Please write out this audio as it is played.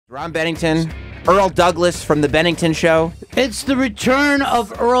Ron Bennington, Earl Douglas from the Bennington Show. It's the return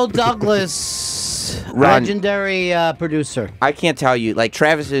of Earl Douglas, legendary producer. I can't tell you, like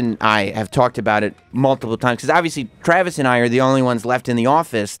Travis and I have talked about it multiple times, because obviously Travis and I are the only ones left in the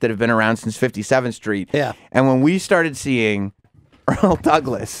office that have been around since 57th Street. Yeah. And when we started seeing Earl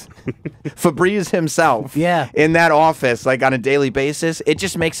Douglas, Febreze himself, in that office, like on a daily basis, it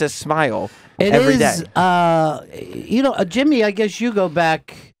just makes us smile every day. You know, Jimmy, I guess you go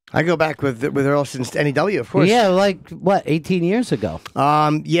back. I go back with Earl since NEW, of course. Yeah, like, what, 18 years ago?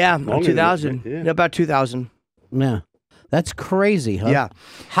 Yeah, 2000. Yeah, about 2000. Yeah. That's crazy, huh? Yeah.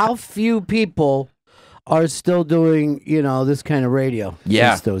 How few people are still doing, you know, this kind of radio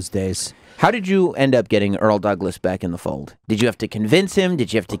since those days. How did you end up getting Earl Douglas back in the fold? Did you have to convince him?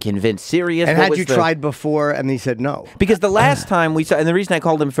 Did you have to convince Sirius? And had you tried before and he said no? Because the last time we saw, and the reason I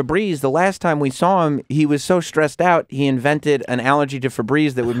called him Febreze, the last time we saw him, he was so stressed out, he invented an allergy to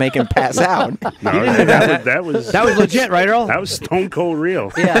Febreze that would make him pass out. No, that was legit, right, Earl? That was stone cold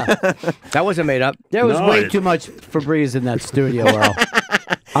real. Yeah. That wasn't made up. There was way too much Febreze in that studio, Earl.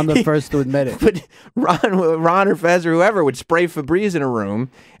 I'm the first to admit it. But Ron or Fez or whoever would spray Febreze in a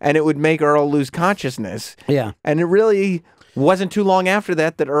room, and it would make Earl lose consciousness. Yeah. And it really wasn't too long after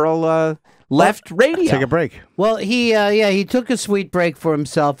that Earl left radio. Take a break. Well, he took a sweet break for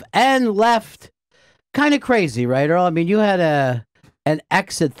himself and left. Kind of crazy, right, Earl? I mean, you had an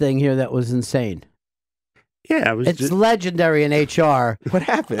exit thing here that was insane. Yeah, it's legendary in HR. What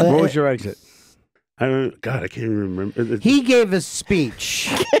happened? What was your exit? God, I can't even remember. He gave a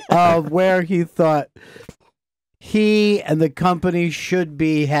speech of where he thought he and the company should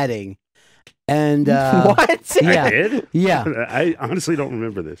be heading. And what? Yeah, I did? Yeah. I honestly don't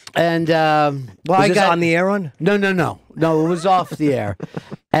remember this. And well, was this on the air run? No, it was off the air.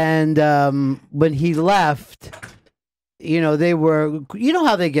 And when he left, you know, they were, you know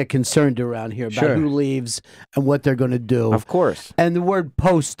how they get concerned around here about who leaves and what they're going to do. Of course. And the word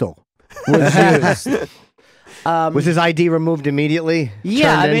postal was used. Was his ID removed immediately?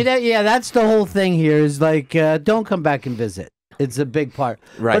 Yeah, I mean, that's the whole thing here is like, don't come back and visit. It's a big part.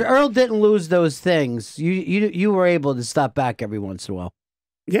 Right. But Earl didn't lose those things. You were able to stop back every once in a while.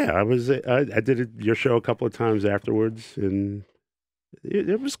 Yeah, I did your show a couple of times afterwards, and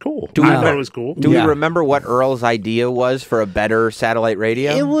it was cool. I thought it was cool. Do we remember what Earl's idea was for a better satellite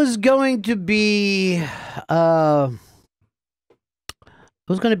radio? It was going to be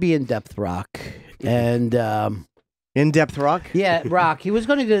in-depth rock. And in-depth rock? Yeah, rock. He was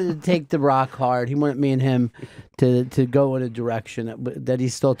going to take the rock hard. He wanted me and him to go in a direction that he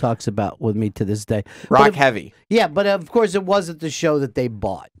still talks about with me to this day. Rock heavy. Yeah, but of course it wasn't the show that they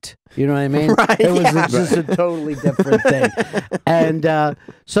bought. You know what I mean? Right, it was just a totally different thing. And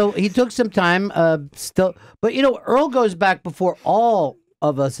so he took some time still. But, you know, Earl goes back before all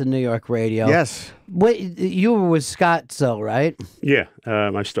of us in New York radio. Yes. Wait, you were with Scott, right? Yeah,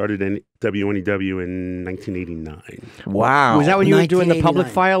 I started in WNEW in 1989. Wow. Was that when you were doing the public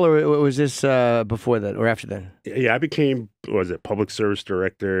file, or was this before that or after that? Yeah, I became, public service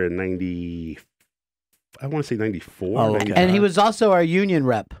director in 94. Oh, okay. And he was also our union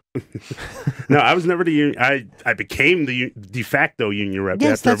rep. No, I was never the union. I became the de facto union rep.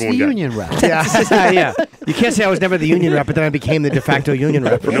 Yes, after that's the union rep. Yeah. You can't say I was never the union rep, but then I became the de facto union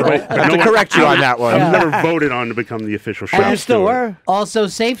rep. I have to correct you on that one. I was never voted on to become the official shop. You still were. Also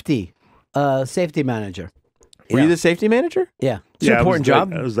safety manager. Were you the safety manager? Yeah. It's an important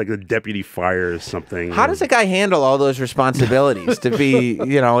job. I was like the deputy fire or something. How does a guy handle all those responsibilities to be,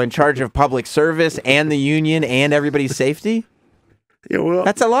 in charge of public service and the union and everybody's safety? Yeah, well,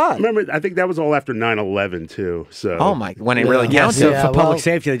 that's a lot. Remember, I think that was all after 9/11 too. So, when it really counts. So for public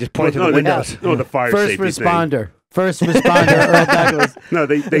safety, they just point to the windows. No, the fire First safety responder. Thing. First responder, Earl Douglas. No,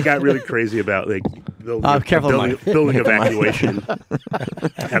 they got really crazy about building evacuation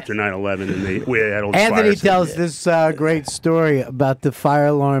after 9/11, and we had all Anthony tells this great story about the fire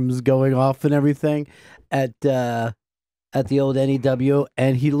alarms going off and everything at the old NEW,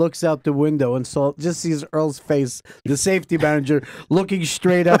 and he looks out the window and just sees Earl's face, the safety manager, looking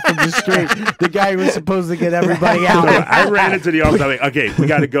straight up from the street, the guy who was supposed to get everybody out. I ran into the office. I'm like, okay, we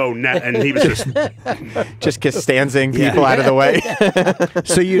got to go now, and he was just Costanzing people out of the way.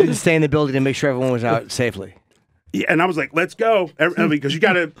 So you didn't stay in the building to make sure everyone was out safely. Yeah, and I was like, let's go. Because you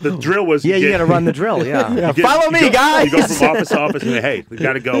got to, the drill was... Yeah, you got to run the drill, Follow me, guys! You go from office to office and say, hey, we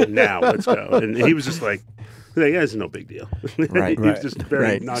got to go now. Let's go. And he was just like, Like, yeah, it's no big deal. Right, He was just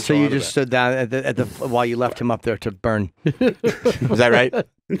very nonchalant. So you just stood down at the while you left him up there to burn. Was that right?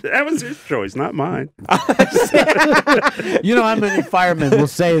 That was his choice, not mine. You know how many firemen will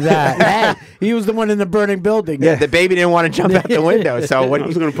say that? Hey, he was the one in the burning building. Yeah, the baby didn't want to jump out the window, so I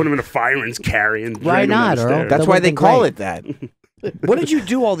was going to put him in a fireman's carry and Why drag him not, down the Earl? stairs. that's why they call it that. What did you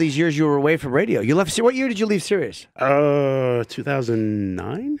do all these years you were away from radio? You left. What year did you leave Sirius?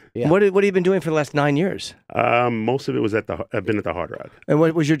 2009. Yeah. What have you been doing for the last 9 years? Most of it was I've been at the Hard Rock. And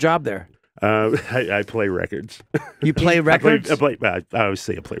what was your job there? I play records. You play records? I always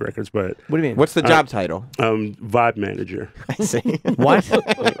say I play records, but What do you mean? What's the job title? vibe manager. I see. What?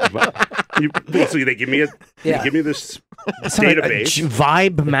 Basically, they give me this database.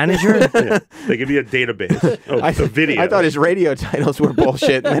 Vibe manager? Yeah. They give me a database of video. I thought his radio titles were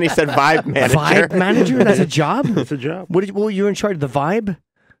bullshit, and then he said vibe manager. Vibe manager? That's a job? That's a job. Well, you're in charge of the vibe?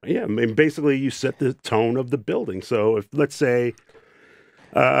 Yeah, I mean, basically, you set the tone of the building. So, if let's say,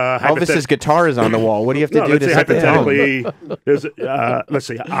 Elvis's guitar is on the wall. What do you have to do let's to say set the tone? hypothetically, there's let's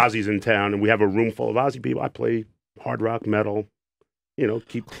say Ozzy's in town, and we have a room full of Ozzy people. I play hard rock, metal.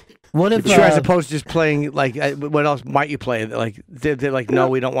 What if Sure, as opposed to just playing, like, what else might you play? Like, they're like, no,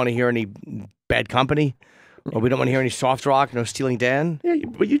 we don't want to hear any Bad Company, or we don't want to hear any soft rock, no Stealing Dan. Yeah,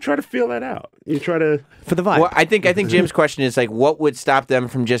 but you try to feel that out. You try to For the vibe. Well, I think Jim's question is like, what would stop them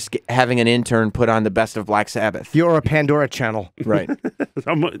from just having an intern put on the best of Black Sabbath? You're a Pandora channel. Right.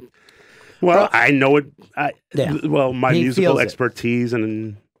 Well, I know it. Yeah. Well, my He musical feels it. expertise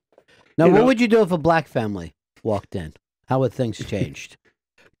and now, you what know. would you do if a black family walked in? How would things changed?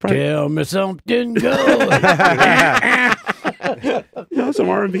 Tell me something good. some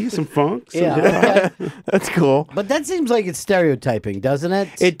R&B, some funk. Some Yeah, okay. That's cool. But that seems like it's stereotyping, doesn't it?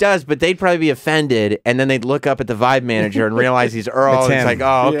 It does, but they'd probably be offended, and then they'd look up at the vibe manager and realize he's Earl. And it's him. like,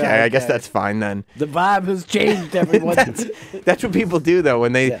 oh, okay, Yeah, I guess okay. that's fine then. The vibe has changed, everyone. That's what people do, though.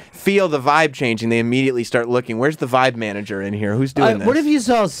 When they Yeah. feel the vibe changing, they immediately start looking. Where's the vibe manager in here? Who's doing this? What if you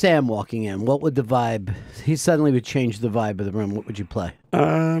saw Sam walking in? What would the vibe? He suddenly would change the vibe of the room. What would you play?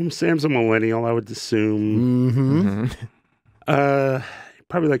 Sam's a millennial, I would assume. Mm-hmm.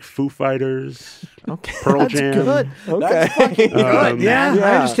 Probably like Foo Fighters, Okay. Pearl That's Jam. good. Okay. That's fucking good. Yeah,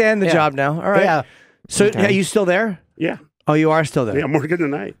 I understand the job now. All right. Yeah. So, are you still there? Yeah, Oh, you are still there? yeah, I'm working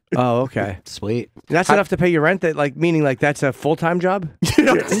tonight. Oh, okay. Sweet. That's enough to pay your rent? Meaning like that's a full-time job?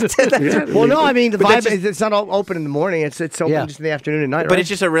 Yeah, Well, no, I mean, the But vibe, that's it's not all open in the morning. It's open Yeah. just in the afternoon and night, But right? it's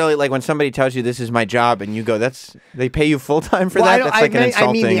just a really, like, when somebody tells you this is my job and you go, they pay you full time for Well, that? That's like an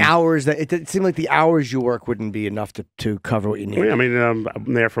insulting. I mean the hours. It seemed like the hours you work wouldn't be enough to cover what you need. Well, yeah, I mean, I'm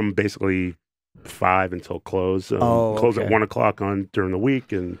there from basically 5 until close. Close at okay. 1 o'clock during the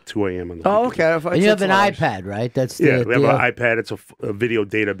week and 2 a.m. on the Oh, weekend. okay. And you have an iPad, right? That's the Yeah, we have deal. an iPad. It's a video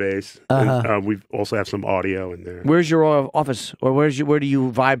database. Uh-huh. And, we also have some audio in there. Where's your office, or where do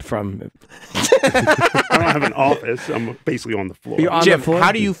you vibe from? I don't have an office. I'm basically on the floor. You're on Jim, the floor?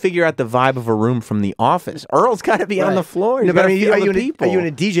 how do you figure out the vibe of a room from the office? Earl's got to be on the floor. He's No, but I gotta mean, feel are the you people. in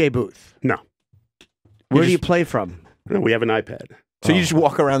a DJ booth? No. Where do you play from? No, we have an iPad. So you just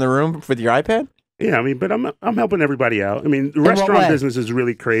walk around the room with your iPad? Yeah, I mean, but I'm helping everybody out. I mean, the what restaurant way? business is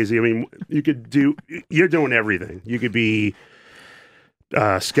really crazy. I mean, you're doing everything. You could be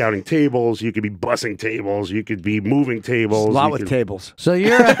scouting tables. You could be bussing tables. You could be moving tables. A lot you with could- tables. So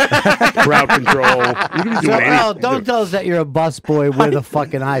you're crowd control. You could be so doing Earl, anything. don't tell us that you're a busboy with a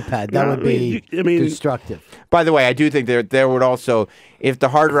fucking iPad. That No, would be I mean, destructive. By the way, I do think there would also, if the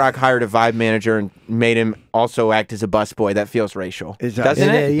Hard Rock hired a vibe manager and made him also act as a busboy, that feels racial, doesn't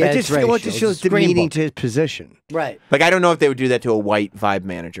it? Yeah, it it's just feels racial. It's demeaning screamable. to his position. Right. Like, I don't know if they would do that to a white vibe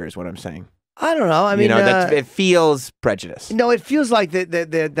manager, is what I'm saying. I don't know. I mean, it feels prejudiced. no, it feels like that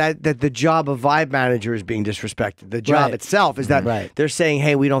the job of vibe manager is being disrespected. The job Right. itself is that Right. they're saying,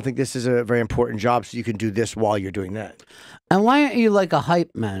 "Hey, we don't think this is a very important job, so you can do this while you're doing that." And why aren't you like a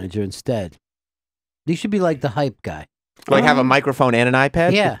hype manager instead? You should be like the hype guy. Like have a microphone and an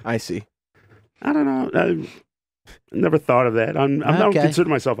iPad? Yeah. I see. I don't know. I've never thought of that. I don't Okay. consider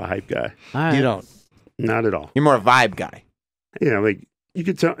myself a hype guy. All right. You don't. Not at all. You're more a vibe guy. You know, like you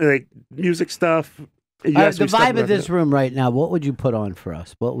could tell, like music stuff. You All right, ask the me stuff vibe about of this that. room right now, what would you put on for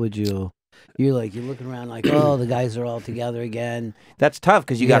us? What would you... You're looking around like, oh, the guys are all together again. That's tough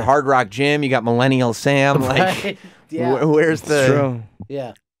because you got Yeah. Hard Rock Jim, you got Millennial Sam. Like, Right? Yeah. where's the... True.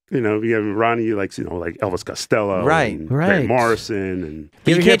 Yeah. You know, you have Ronnie, you like like Elvis Costello, Right. and Right. Grant Morrison, and You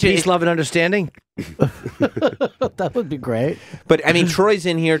you ever hear can't ju- peace, love, and understanding? That would be great. But I mean, Troy's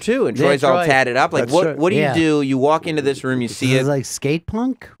in here too, and Yeah, Troy's all Troy. tatted up. Like, That's what right. do you Yeah. do? You walk into this room, you see Is it. it like skate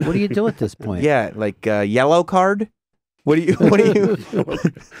punk? What do you do at this point? Yeah, like yellow card. What do you? What do you?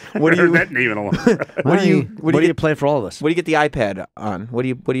 What do you? That name in a long time. What do you? What do you play for all of us? What do you get the iPad on? What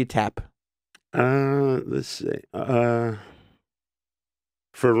do you tap? Let's see.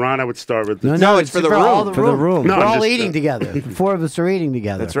 For Ron, I would start with No, it's for the room. All the For the room. No, We're I'm all just, eating together. The 4 of us are eating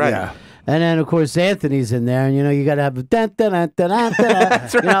together. That's right. Yeah. And then, of course, Anthony's in there, and you got to have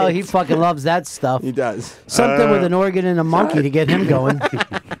That's right. You know, he fucking loves that stuff. He does. Something with an organ and a monkey to get him going.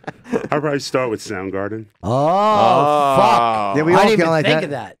 I'll probably start with Soundgarden. Oh, fuck. Yeah, we I all didn't get even like think that. of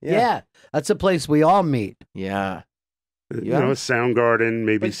that. Yeah. Yeah. That's a place we all meet. Yeah. You know, Soundgarden,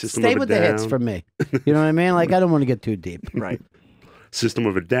 maybe But System stay of a with Down. the hits for me. You know what I mean? Like, I don't want to get too deep. Right. System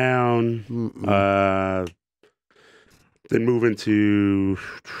of a Down. Then move into,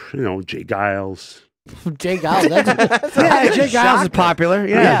 Jay Giles. Jay Giles. That's Jay Giles is popular.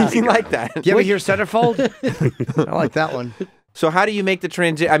 Yeah. You like that? You ever hear Centerfold? I like that one. So how do you make the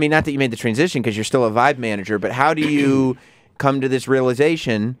transition? I mean, not that you made the transition because you're still a vibe manager, but how do you come to this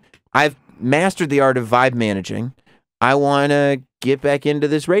realization? I've mastered the art of vibe managing. I want to get back into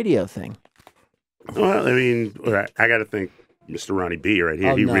this radio thing. Well, I mean, I got to thank Mr. Ronnie B right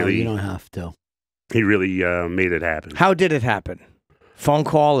here. Oh, he no, really, you don't have to. he really made it happen. How did it happen? Phone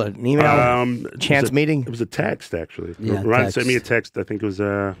call, an email, chance meeting? It was a text, actually. Yeah, Ron text. sent me a text. I think it was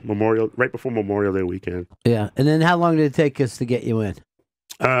right before Memorial Day weekend. Yeah. And then how long did it take us to get you in?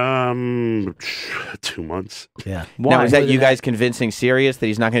 2 months. Yeah. Now, is that you guys convincing Sirius that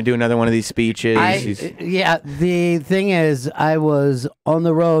he's not going to do another one of these speeches? Yeah, the thing is, I was on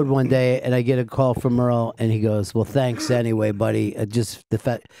the road one day and I get a call from Earl and he goes, "Well, thanks anyway, buddy." Just the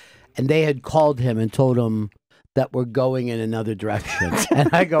fact, and they had called him and told him that we're going in another direction. And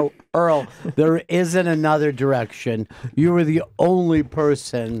I go, "Earl, there isn't another direction. You were the only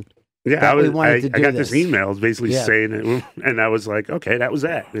person." Yeah, I got this email basically saying it, and I was like, okay, that was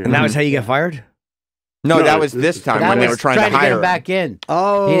that. And that was how you get fired? No, that was this time when they were trying to get hire him him. back in.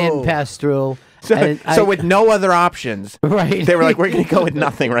 Oh. He didn't pass through. So with no other options, right. they were like, we're going to go with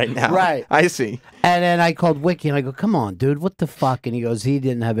nothing right now. Right. I see. And then I called Wiki and I go, "Come on, dude, what the fuck?" And he goes, he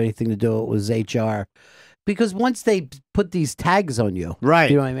didn't have anything to do. It was HR. Because once they put these tags on you,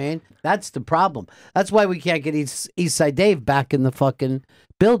 Right. You know what I mean? That's the problem. That's why we can't get Eastside Dave back in the fucking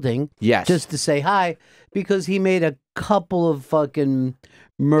building. Yes. Just to say hi, because he made a couple of fucking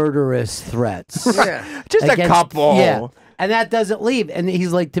murderous threats. Yeah. Just a couple. Yeah. And that doesn't leave. And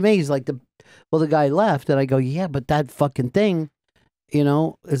he's like, to me, he's like, the guy left. And I go, yeah, but that fucking thing,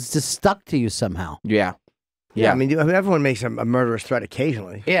 is just stuck to you somehow. Yeah. Yeah, I mean, everyone makes a murderous threat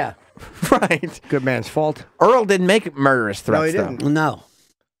occasionally. Yeah. Right. Good man's fault. Earl didn't make murderous threats, he didn't. though. No.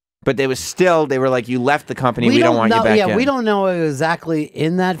 But they were like, you left the company, we don't want know, you back in. Yeah, we don't know exactly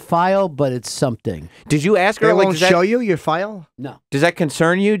in that file, but it's something. Did you ask They her, won't show you your file? No. Does that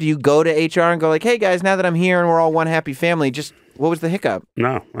concern you? Do you go to HR and go like, hey guys, now that I'm here and we're all one happy family, just what was the hiccup?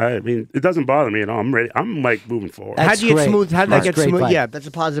 No, I mean, it doesn't bother me at all. I'm ready. I'm like moving forward. That's How'd you get great. smooth? How'd that That's get great smooth? vibe. Yeah, that's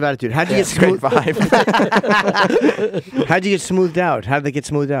a positive attitude. How'd you get Great smooth? vibe. How'd you get smoothed out? How'd they get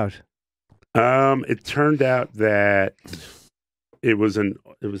smoothed out? It turned out that it was an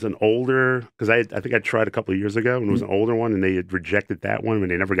older, because I think I tried a couple of years ago and it was an older one and they had rejected that one and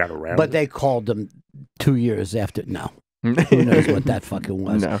they never got around. But it. they called them 2 years after. No. Who knows what that fucking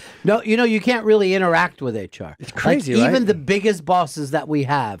was? No, you can't really interact with HR. It's crazy, like, right? Even the biggest bosses that we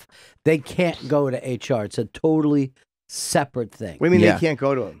have, they can't go to HR. It's a totally separate thing. What do you mean Yeah. they can't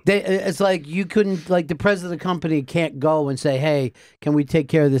go to him? It's like you couldn't, like the president of the company can't go and say, "Hey, can we take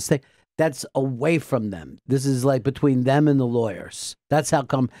care of this thing?" That's away from them. This is like between them and the lawyers. That's how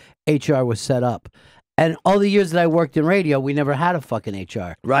come HR was set up. And all the years that I worked in radio, we never had a fucking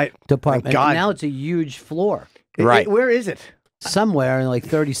HR Right. department. Thank God. And now it's a huge floor. Right. Where is it? Somewhere in like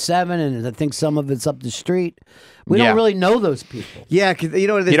 37, and I think some of it's up the street. We Yeah. don't really know those people. Yeah, because you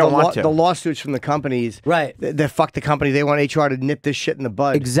know what it is? You don't want to. The lawsuits from the companies. Right. They fuck the company. They want HR to nip this shit in the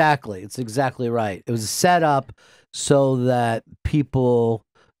bud. Exactly. It's exactly right. It was set up so that people,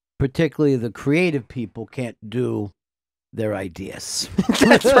 particularly the creative people, can't do their ideas.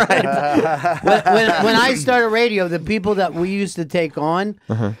 That's right. when I started radio, the people that we used to take on,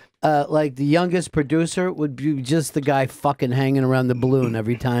 like the youngest producer would be just the guy fucking hanging around the balloon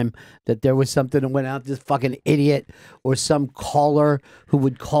every time that there was something that went out. This fucking idiot or some caller who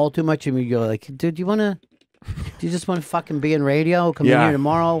would call too much, and we go like, "Dude, do you just want to fucking be in radio? Come in here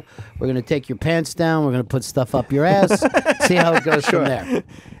tomorrow. We're going to take your pants down. We're going to put stuff up your ass. See how it goes from there."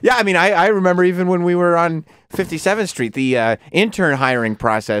 Yeah, I mean, I remember even when we were on 57th Street, the intern hiring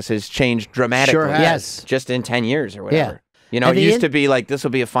process has changed dramatically. Sure has. Yes. Just in 10 years or Yeah. whatever. You know, And it the used to be like, this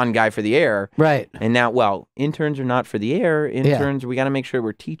will be a fun guy for the air. Right. And now, well, interns are not for the air. Interns, we got to make sure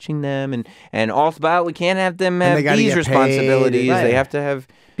we're teaching them. And all about, we can't have them have they gotta these get paid. responsibilities. Right. They have to have...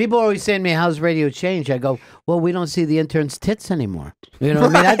 People are always saying to me, how's radio changed? I go, well, we don't see the interns' tits anymore. You know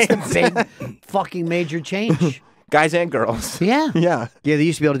what I mean? That's the big fucking major change. Guys and girls. Yeah. Yeah. Yeah, they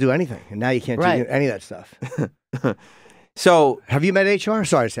used to be able to do anything, and now you can't do any of that stuff. So... Have you met HR?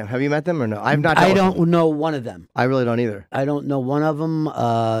 Sorry, Sam. Have you met them or no? I've not. I don't know one of them. I really don't either. I don't know one of them.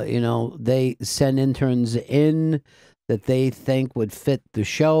 You know, they send interns in that they think would fit the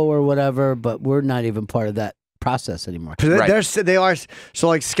show or whatever, but we're not even part of that process anymore. They are so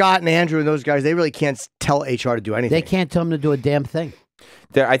like Scott and Andrew and those guys. They really can't tell HR to do anything. They can't tell them to do a damn thing.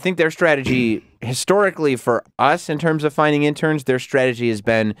 I think their strategy historically for us in terms of finding interns, their strategy has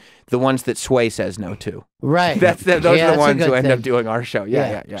been the ones that Sway says no to. Right. Those are the ones who end up doing our show.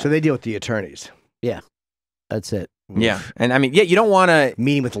 Yeah. So they deal with the attorneys. Yeah. That's it. Yeah. And I mean, you don't want to...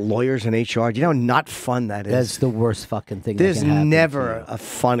 Meeting with lawyers and HR. Do you know how not fun that is? That's the worst fucking thing. There's that can happen never a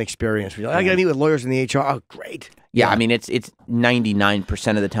fun experience. I got to meet with lawyers in the HR. Oh, great. Yeah, I mean, it's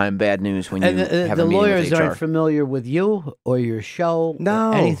 99% of the time bad news when you and have the a meeting lawyers with HR. aren't familiar with you or your show.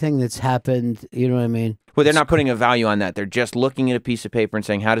 No. Or anything that's happened. You know what I mean? Well, they're not putting a value on that. They're just looking at a piece of paper and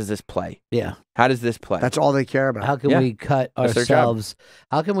saying, how does this play? Yeah. How does this play? That's all they care about. How can we cut That's their job. ourselves?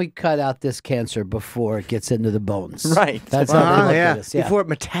 How can we cut out this cancer before it gets into the bones? Right. That's how they look at us. Yeah. Before it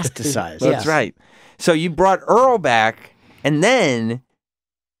metastasized. That's right. So you brought Earl back, and then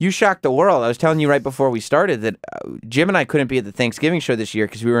you shocked the world. I was telling you right before we started that Jim and I couldn't be at the Thanksgiving show this year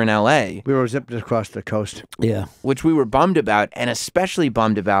because we were in L.A. We were zipped across the coast. Yeah. Which we were bummed about, and especially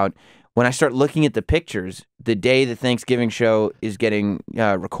bummed about when I start looking at the pictures the day the Thanksgiving show is getting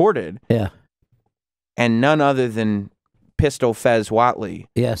recorded. Yeah. And none other than Pistol Fez Watley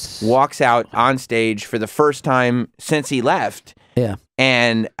walks out on stage for the first time since he left. Yeah.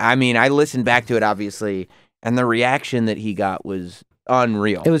 And I mean, I listened back to it, obviously, and the reaction that he got was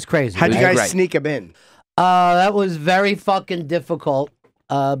unreal. It was crazy. How'd you guys sneak him in? That was very fucking difficult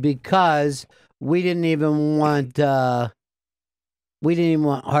because we didn't even want Hard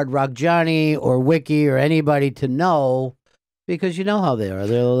Rock Johnny or Wiki or anybody to know because you know how they are.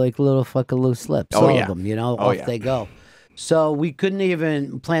 They're like little fucking loose lips. All of them, you know, off they go. So we couldn't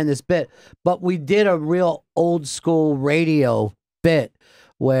even plan this bit, but we did a real old school radio bit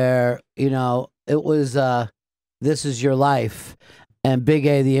where, you know, it was This Is Your Life. And Big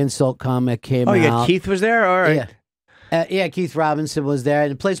A, the insult comic, came out. Oh, yeah, Keith was there? All right. Yeah, Keith Robinson was there.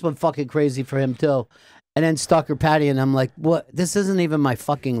 And the place went fucking crazy for him, too. And then Stalker Patty, and I'm like, what? This isn't even my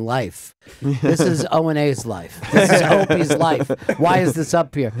fucking life. This is O&A's life. This is Opie's life. Why is this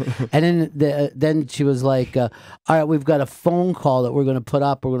up here? And then she was like, all right, we've got a phone call that we're going to put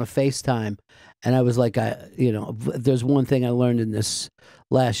up. We're going to FaceTime. And I was like, if there's one thing I learned in this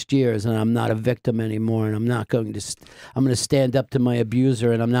last year is that I'm not a victim anymore, and I'm going to stand up to my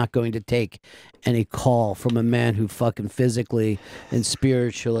abuser, and I'm not going to take any call from a man who fucking physically and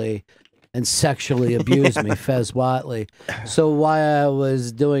spiritually and sexually abused me, Fez Watley. So while I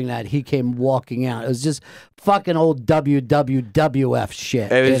was doing that, he came walking out. It was just fucking old WWF shit.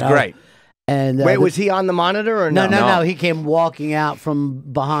 It was great. And wait, was he on the monitor or no? No. He came walking out from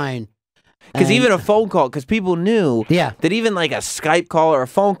behind. Because even a phone call, because people knew that even like a Skype call or a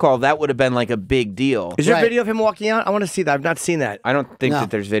phone call, that would have been like a big deal. Is there a video of him walking out? I want to see that. I've not seen that. I don't think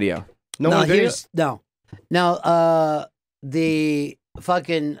that there's video. No, the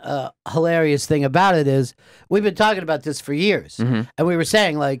fucking hilarious thing about it is we've been talking about this for years. And we were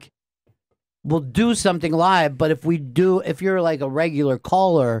saying, like, we'll do something live, but if you're like a regular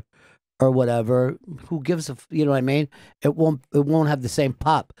caller or whatever, who gives a, you know what I mean? It won't have the same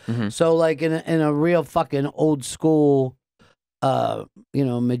pop. So like in a real fucking old school,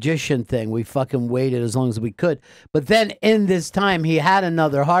 magician thing, we fucking waited as long as we could. But then in this time, he had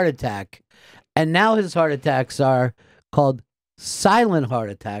another heart attack, and now his heart attacks are called silent heart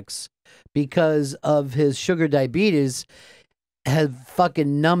attacks because of his sugar diabetes has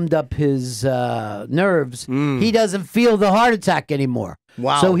fucking numbed up his nerves. He doesn't feel the heart attack anymore.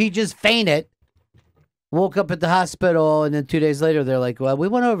 Wow. So he just fainted, woke up at the hospital, and then 2 days later they're like, well, we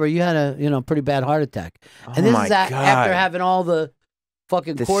went over, you had a pretty bad heart attack. And this is after having all the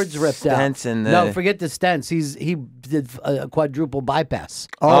fucking cords ripped out. No, forget the stents. He did a quadruple bypass.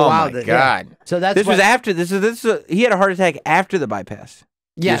 Oh wow. My God. Yeah. So that's this was after he had a heart attack after the bypass.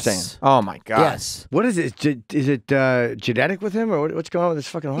 Yes. You're saying. Oh my God. Yes. What is it? Is it genetic with him, or what's going on with his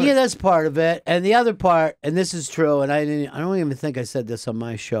fucking heart? Yeah, that's part of it. And the other part, and this is true, and I don't even think I said this on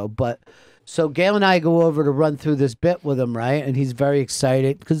my show, but so Gail and I go over to run through this bit with him, right? And he's very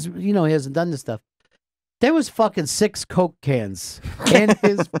excited because he hasn't done this stuff. There was fucking 6 Coke cans in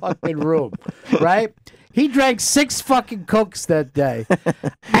his fucking room, right? He drank 6 fucking Cokes that day,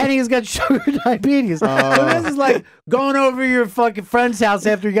 and he's got sugar diabetes. So this is like going over to your fucking friend's house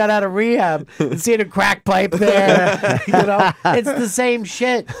after you got out of rehab and seeing a crack pipe there. You know, it's the same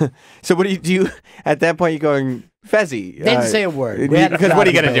shit. So what do you at that point? You're going, Fezzy. Didn't say a word. Because what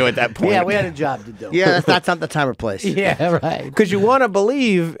are you going to do at that point? Yeah, we had a job to do. Yeah, that's not the time or place. Yeah, right. Because you want to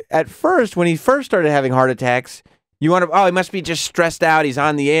believe at first, when he first started having heart attacks, you want to, he must be just stressed out. He's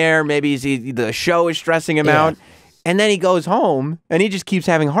on the air. Maybe the show is stressing him out. And then he goes home and he just keeps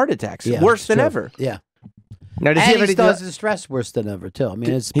having heart attacks. Worse than ever. Yeah. Now, does And he have any still has his stress worse than ever, too. I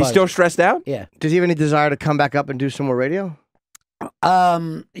mean, it's He's still stressed out? Yeah. Does he have any desire to come back up and do some more radio?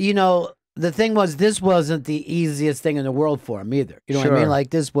 You know, the thing was, this wasn't the easiest thing in the world for him either. You know what I mean?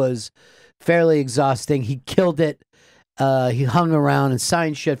 Like, this was fairly exhausting. He killed it. He hung around and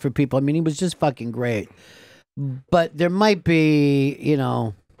signed shit for people. I mean, he was just fucking great. But there might be, you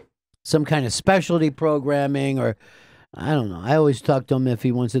know, some kind of specialty programming, or I don't know. I always talk to him if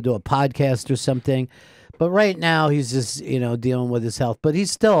he wants to do a podcast or something. But right now, he's just, you know, dealing with his health. But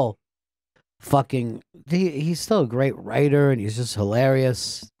he's still fucking, he's still a great writer, and he's just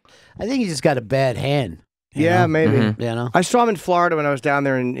hilarious. I think he just got a bad hand. Yeah, know? maybe. You know? I saw him in Florida when I was down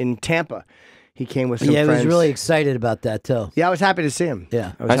there in Tampa. He came with some friends. friends. He was really excited about that, too. Yeah, I was happy to see him.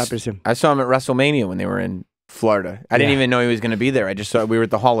 Yeah. I was happy to see him. I saw him at WrestleMania when they were in Florida. I didn't even know he was going to be there. I just saw we were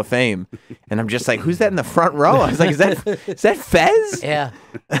at the Hall of Fame, and I'm just like, who's that in the front row? I was like, is that Fez? Yeah.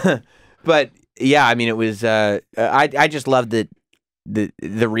 But yeah, I mean, it was. I just loved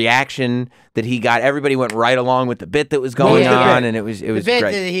the reaction that he got. Everybody went right along with the bit that was going on, and it was the bit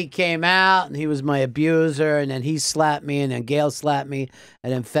great. that he came out and he was my abuser, and then he slapped me, and then Gail slapped me,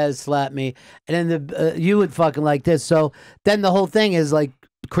 and then Fez slapped me, and then you would fucking like this. So then the whole thing is like,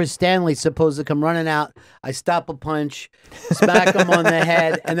 Chris Stanley's supposed to come running out. I stop a punch, smack him on the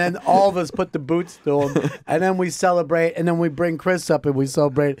head, and then all of us put the boots to him, and then we celebrate, and then we bring Chris up and we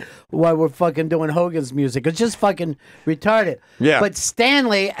celebrate while we're fucking doing Hogan's music. It's just fucking retarded. Yeah. But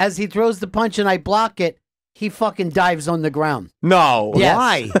Stanley, as he throws the punch and I block it, he fucking dives on the ground. No. Yes.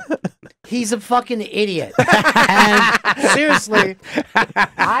 Why? He's a fucking idiot. And seriously,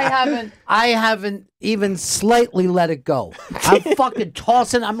 I haven't even slightly let it go. I'm fucking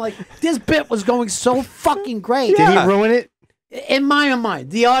tossing. I'm like, this bit was going so fucking great. Did he ruin it? In my own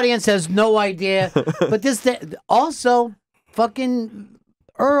mind, the audience has no idea. But also, fucking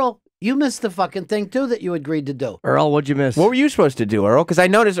Earl, you missed the fucking thing too that you agreed to do. Earl, what'd you miss? What were you supposed to do, Earl? Because I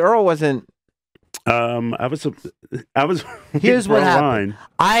noticed Earl wasn't. I was. Here's what happened.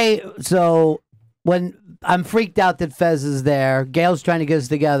 So when I'm freaked out that Fez is there, Gail's trying to get us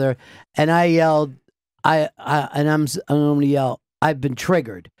together, and I yelled, I'm going to yell, I've been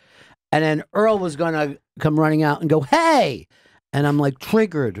triggered. And then Earl was going to come running out and go, hey. And I'm like,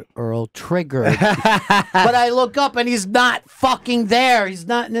 triggered, Earl, triggered. But I look up and he's not fucking there. He's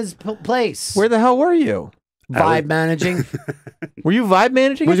not in his place. Where the hell were you? Vibe managing. Were you vibe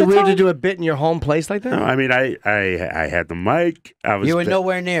managing? Was at it the weird to time? do a bit in your home place like that? No, I mean, I had the mic. You were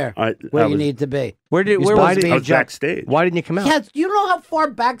nowhere near where you need to be. Where You're was supposed to be I was backstage. Why didn't you come out? Yeah, you know how far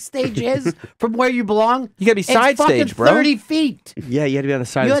backstage is from where you belong? You gotta be side it's stage, fucking bro. 30 feet. Yeah, you had to be on the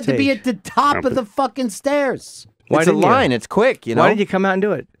side You of had the to stage. be at the top of the fucking stairs. Why It's a didn't you? line. It's quick, you know. Why did you come out and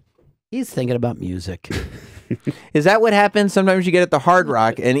do it? He's thinking about music. Is that what happens? Sometimes you get at the Hard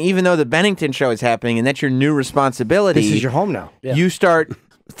Rock, and even though the Bennington show is happening, and that's your new responsibility, This is your home now. Yeah. you start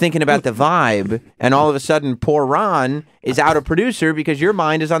thinking about the vibe, and all of a sudden, poor Ron is out of producer because your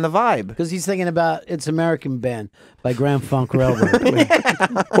mind is on the vibe. Because he's thinking about It's American Band by Grand Funk Railroad.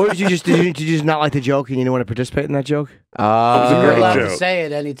 Or did you just not like the joke and you didn't want to participate in that joke? was a You're great allowed to joke. say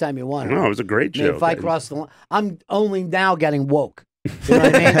it anytime you want. No, it was a great I mean, joke. if I cross the line, I'm only now getting woke. You know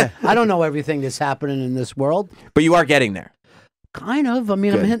what I mean? I don't know everything that's happening in this world. But you are getting there. Kind of. I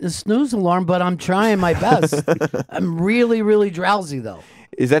mean, I'm Good. hitting the snooze alarm, but I'm trying my best. I'm really, really drowsy, though.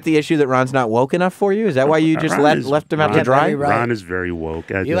 Is that the issue that Ron's not woke enough for you? Is that why you just Ron left him out to Ron- dry? Very right. Ron is very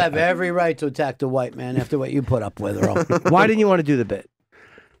woke. You have every right to attack the white man after what you put up with, Earl. Why didn't you want to do the bit?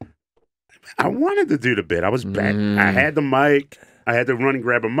 I wanted to do the bit. I was back. I had the mic. I had to run and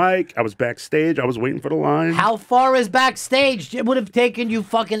grab a mic. I was backstage. I was waiting for the line. How far is backstage? It would have taken you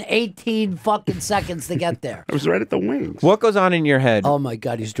fucking 18 fucking seconds to get there. I was right at the wings. What goes on in your head? Oh my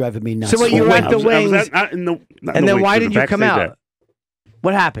God, he's driving me nuts. So what, you were at the I was wings, not in the, not in and the then wings, why but didn't the you come backstage out?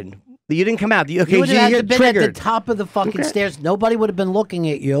 What happened? You didn't come out. Okay, You would have had to get been at the triggered. top of the fucking stairs. Nobody would have been looking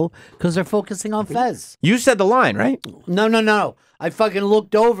at you because they're focusing on Fez. You said the line, right? No. I fucking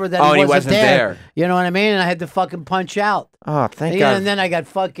looked over that Oh, he and wasn't he wasn't there. You know what I mean? And I had to fucking punch out. Oh, thank And, God. and then I got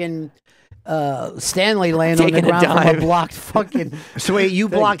fucking Stanley laying on the Taking a ground from a dive. blocked fucking, So wait, you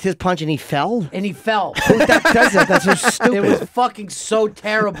blocked his punch and he fell? and he fell. That does it. That's so stupid. It was fucking so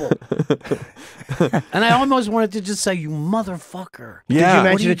terrible. And I almost wanted to just say, "You motherfucker!" Did you What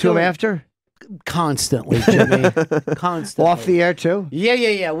mention are you it to him doing? after? Constantly, Jimmy. Constantly. Off the air too?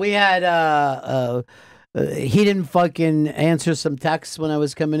 Yeah. We had he didn't fucking answer some texts when I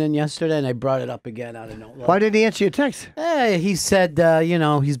was coming in yesterday, and I brought it up again out of nowhere. Why didn't he answer your text? He said,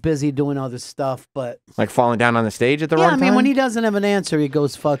 he's busy doing other stuff, but Like falling down on the stage at the yeah, wrong I mean, time? when he doesn't have an answer, he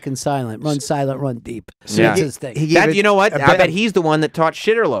goes fucking silent. Run silent, run deep. Yeah. That's his thing. He gave That, it you know what? a I bet he's the one that taught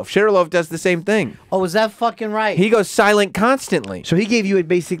Shitterloaf. Shitterloaf does the same thing. Oh, is that fucking right? He goes silent constantly. So he gave you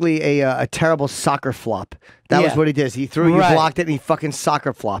basically a terrible soccer flop. That was Yeah. what he did. He threw, you Right. blocked it, and he fucking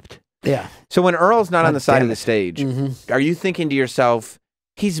soccer flopped. Yeah. So when Earl's not on the side damn of the it. stage, Mhm. are you thinking to yourself,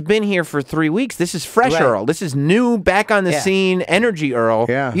 he's been here for 3 weeks. This is fresh Right. Earl. This is new, back on the Yeah. scene, energy Earl.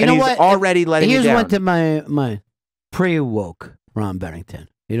 Yeah. You and know he's what? already letting you Here's down. what to my pre-woke Ron Bennington.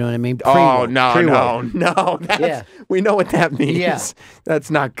 You know what I mean? Oh, Pre-woke. no. That's, Yeah. We know what that means. Yeah. That's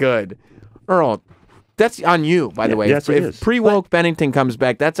not good. Earl, that's on you, by the way. yes, it if is. pre-woke Bennington comes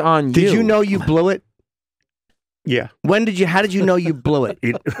back, that's on you. Did you know you blew it? Yeah. How did you know you blew it?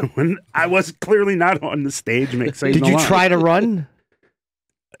 When I was clearly not on the stage, Did you try to run?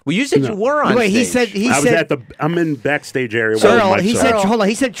 Well, you said No. you were on Wait, he stage. said I'm in backstage area. So with Earl, my he son. said, hold on,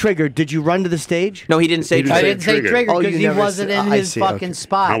 he said triggered. Did you run to the stage? No, he didn't say He didn't I trigger. didn't say trigger. trigger Oh, you because he never wasn't said- in I his see, fucking okay.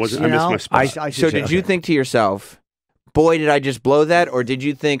 spots. I missed you know? my spot. So did you think to yourself, boy, did I just blow that? Or did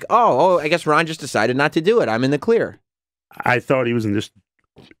you think, oh, I guess Ron just decided not to do it. I'm in the clear. I thought he was just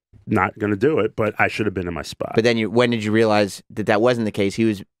not going to do it, but I should have been in my spot. But then when did you realize that that wasn't the case? He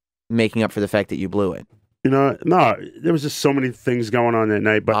was making up for the fact that you blew it. You know, no, there was just so many things going on that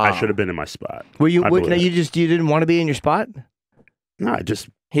night, but I Oh. should have been in my spot. Were you? I blew it. You didn't want to be in your spot? No, I just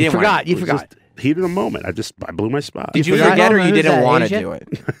He didn't forgot. want You it was forgot. just heat of the moment. I blew my spot. Did you forgot? forget or Oh, you who's didn't that, want to Asian? do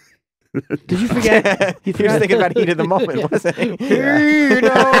it? Did you forget? He was thinking about heat of the moment, wasn't he? Heat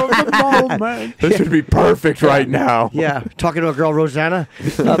of the moment. This would be perfect right now. Yeah, talking to a girl, Rosanna.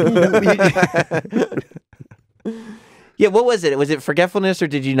 Yeah, what was it? Was it forgetfulness or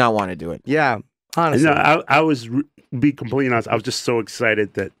did you not want to do it? Yeah, honestly. No, I was be completely honest. I was just so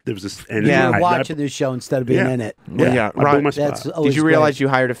excited that there was this. And Yeah. You were I- watching the show instead of being Yeah. in it. Yeah, I blew Ron, my That's spot. always Did you great. realize you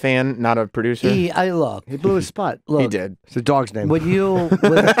hired a fan, not a producer? He look. He blew his spot. Look, He did. It's the dog's name. When you,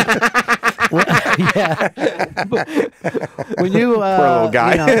 yeah, when you, little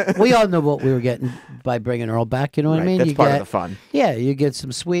guy. you know, we all know what we were getting by bringing Earl back. You know what I Right, mean? that's you part get, of the fun. yeah, you get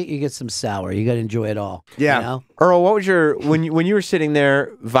some sweet, you get some sour. You got to enjoy it all. Yeah. you know? Earl, what was your when you were sitting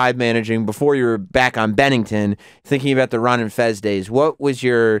there vibe managing before you were back on Bennington, thinking about the Ron and Fez days? What were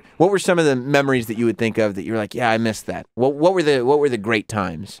some of the memories that you would think of that you were like, yeah, I missed that? What were the great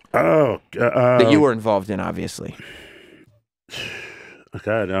times that you were involved in? Obviously,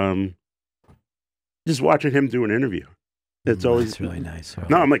 God, just watching him do an interview. It's always That's really nice. Earl.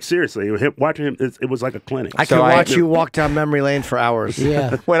 no. I'm like seriously, watching him. It was like a clinic. I So could I- watch you walk down memory lane for hours.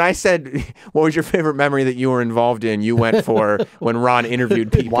 Yeah. when I said what was your favorite memory that you were involved in, you went for when Ron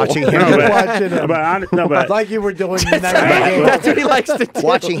interviewed people. Watching him, No, but- Watching him. but Like you were doing That's what he likes to do.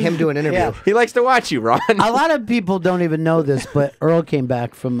 watching him do an interview. Yeah. He likes to watch you, Ron. A lot of people don't even know this, but Earl came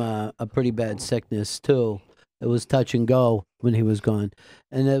back from a pretty bad sickness too. It was touch and go when he was gone,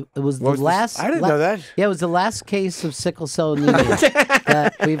 and it was the What was this? last. I didn't know that. Yeah, it was the last case of sickle cell anemia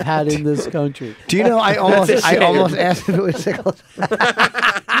that we've had in this country. Do you know I That's a shame. almost asked if it was sickle.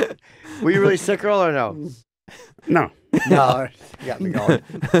 Were you really sick, Earl, or no? no. No, you got me going.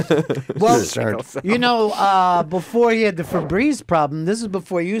 Well, Concerned. you know, before he had the Febreze problem, this is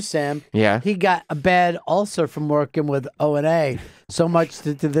before you, Sam. Yeah. He got a bad ulcer from working with O&A. So much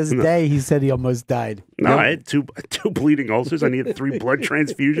to this day, he said he almost died. No, I had two bleeding ulcers. I needed 3 blood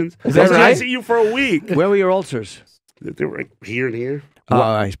transfusions. Is that I was right? in ICU for a week. Where were your ulcers? They were like here and here.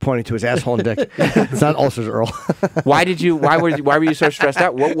 He's pointing to his asshole and dick. It's not ulcers, Earl. Why were you so stressed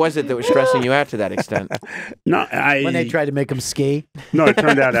out? What was it that was stressing you out to that extent? No, When they tried to make him ski. No, it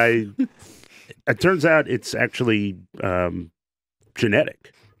turned out It turns out it's actually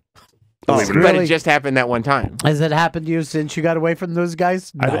genetic. Believe it or But not. really? it just happened that one time. Has it happened to you since you got away from those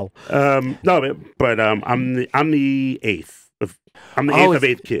guys? No. No, but I'm the eighth. I'm the eighth of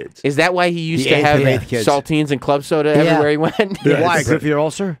 8 kids. Is that why he used The to eighth have of 8 kids. saltines and club soda Yeah. everywhere he went? Yeah. Why? Yes. Good for your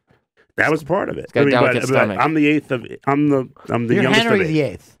ulcer? That was part of it. got a delicate stomach. I'm the eighth of. I'm the You're youngest Henry of 8. the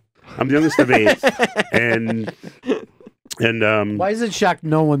Eighth. I'm the youngest of 8, and Why does it shock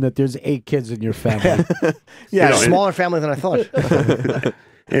no one that there's 8 kids in your family? Yeah, you know, Smaller family than I thought.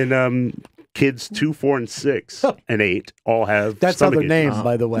 and kids 2, 4, and 6, and 8 all have. That's stomach other issues. names,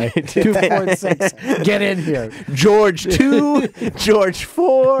 by the way. 2, 4, and 6. Get in here. George 2, George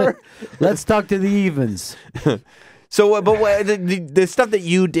 4. Let's talk to the evens. So, the stuff that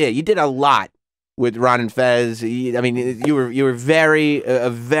you did a lot with Ron and Fez. I mean, you were a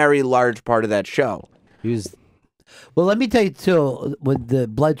very large part of that show. Well, let me tell you too, with the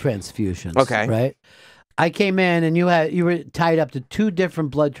blood transfusions. Okay. Right. I came in and you were tied up to 2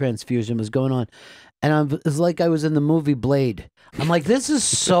 different blood transfusions was going on, and it was like I was in the movie Blade. I'm like, this is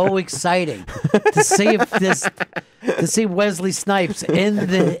so exciting to see Wesley Snipes in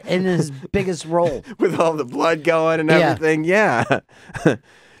his biggest role With all the blood going and everything. Yeah.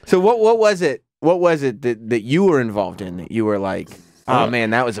 So what was it? What was it that you were involved in that you were like, oh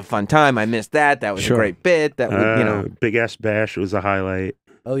man, that was a fun time. I missed that. That was a great bit. That was, Big Ass Bash was a highlight.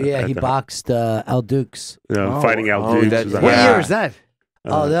 Oh yeah, he boxed Al Dukes. Fighting Al Dukes. Was a What highlight. year was that?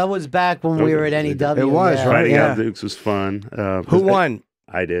 That was back when we were at NEW. It was, yeah. right? Fighting Yeah. Al Dukes was fun. Who won?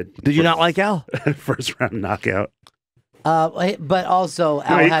 I did. Did you not like Al? First round knockout. But also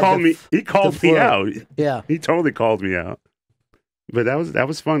Al No, he had called me. He the called me flu. out. Yeah. He totally called me out. But that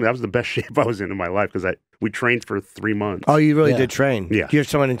was fun. That was the best shape I was in my life because we trained for 3 months. Oh, you really Yeah. did train. Yeah. You had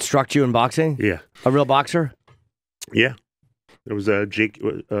someone instruct you in boxing? Yeah, A real boxer? yeah. There was a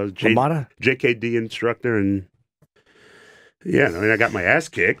Ramada? JKD instructor, and yeah, I mean, I got my ass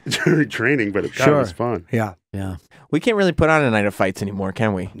kicked during training, but it was fun. Yeah. Yeah. we can't really put on a night of fights anymore,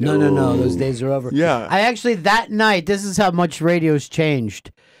 can we? No. Those days are over. Yeah. I actually, that night, this is how much radio's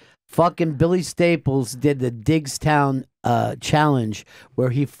changed. Fucking Billy Staples did the Digstown challenge where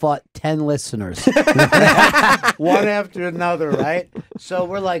he fought 10 listeners. One after another, right? So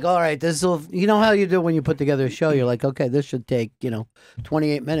we're like, all right, this will, you know how you do when you put together a show? You're like, okay, this should take,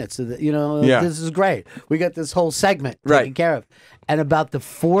 28 minutes. This is great. We got this whole segment taken care of. And about the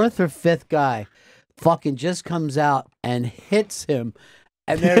 4th or 5th guy fucking just comes out and hits him.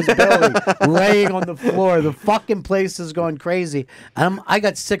 And there's Billy laying on the floor. The fucking place is going crazy. And I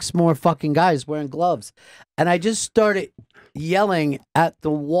got 6 more fucking guys wearing gloves. And I just started yelling at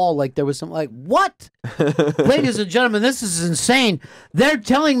the wall like there was something like, what? Ladies and gentlemen, this is insane. They're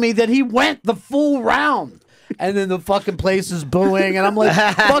telling me that he went the full round. And then the fucking place is booing. And I'm like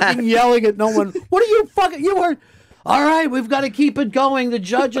fucking yelling at no one. What are you fucking, you heard? All right, we've got to keep it going. The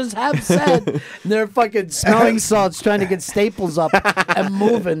judges have said. And they're fucking smelling salts trying to get Staples up and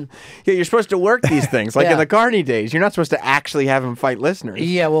moving. Yeah, you're supposed to work these things like in the Carney days. You're not supposed to actually have him fight listeners.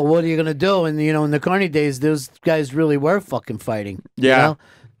 Yeah, well, what are you going to do? And, in the Carney days, those guys really were fucking fighting. Yeah.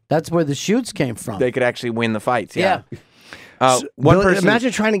 That's where the shoots came from. They could actually win the fights. Yeah. One One person.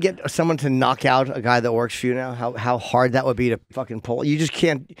 Imagine trying to get someone to knock out a guy that works for you now. How hard that would be to fucking pull. You just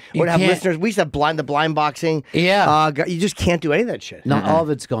can't. You Would have can't. listeners. We used to have the blind boxing. Yeah. You just can't do any of that shit. No, all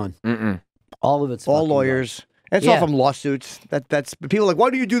of it's gone. All of it's All fucking lawyers. And it's all Yeah. from lawsuits. That's people are like, why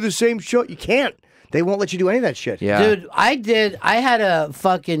do you do the same shit? You can't. They won't let you do any of that shit. Yeah. Dude, I had a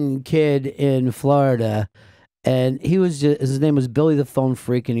fucking kid in Florida, and his name was Billy the Phone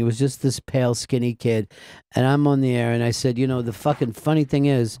Freak, and he was just this pale, skinny kid. And I'm on the air, and I said, the fucking funny thing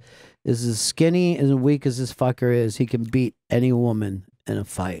is as skinny and weak as this fucker is, he can beat any woman in a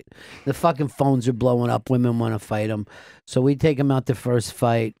fight. The fucking phones are blowing up. Women want to fight him. So we take him out the first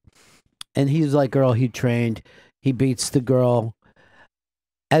fight, and he's like, Earl, he trained. He beats the girl.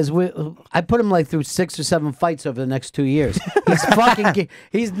 I put him like through 6 or 7 fights over the next 2 years.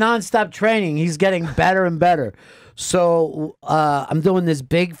 He's nonstop training. He's getting better and better. So I'm doing this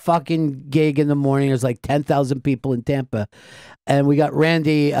big fucking gig in the morning. There's like 10,000 people in Tampa, and we got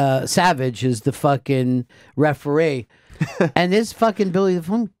Randy Savage is the fucking referee. And this fucking Billy the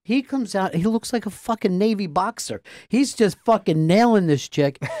Phone, he comes out, he looks like a fucking Navy boxer. He's just fucking nailing this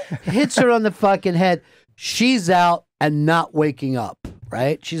chick, hits her on the fucking head. She's out and not waking up,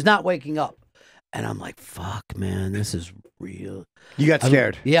 right? She's not waking up. And I'm like, fuck, man, this is real. You got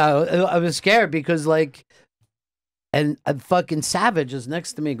scared. I was scared because and a fucking Savage is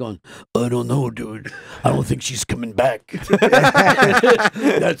next to me going, I don't know, dude. I don't think she's coming back.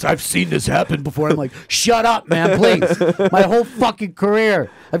 I've seen this happen before. I'm like, shut up, man, please. My whole fucking career.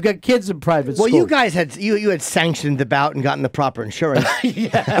 I've got kids in private school. Well, you guys had you had sanctioned the bout and gotten the proper insurance.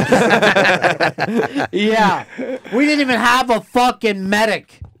 Yeah. We didn't even have a fucking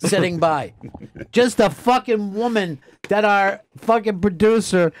medic sitting by. Just a fucking woman that our fucking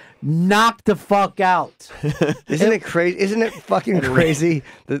producer knocked the fuck out. Isn't it crazy? Isn't it fucking crazy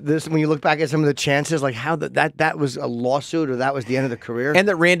that this, when you look back at some of the chances, like how that was a lawsuit or that was the end of the career? And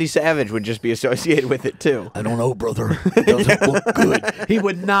that Randy Savage would just be associated with it too. I don't know, brother. It doesn't look good. He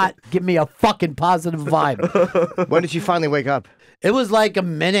would not give me a fucking positive vibe. When did you finally wake up? It was like a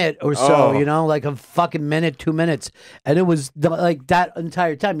minute or so, Oh. you know, like a fucking minute, 2 minutes. And it was like that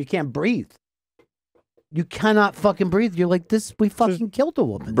entire time. You can't breathe. You cannot fucking breathe. You're like, we fucking killed a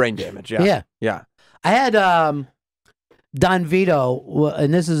woman. Brain damage. Yeah. Yeah. Yeah. I had Don Vito,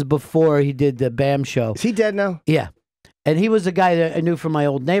 and this is before he did the BAM show. Is he dead now? Yeah. And he was a guy that I knew from my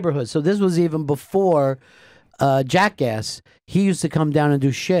old neighborhood. So this was even before Jackass. He used to come down and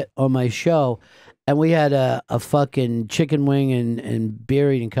do shit on my show. And we had a fucking chicken wing and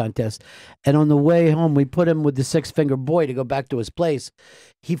beer eating contest. And on the way home, we put him with the 6-finger boy to go back to his place.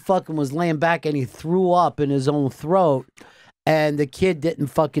 He fucking was laying back and he threw up in his own throat. And the kid didn't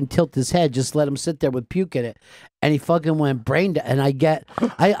fucking tilt his head, just let him sit there with puke in it. And he fucking went brain dead. And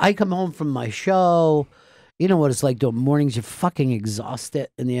I come home from my show. You know what it's like doing mornings. You're fucking exhausted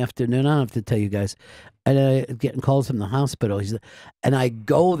in the afternoon. I don't have to tell you guys. And I'm getting calls from the hospital. And I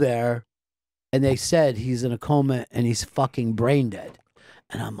go there. And they said he's in a coma and he's fucking brain dead.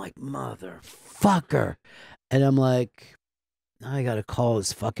 And I'm like, motherfucker. And I'm like, I got to call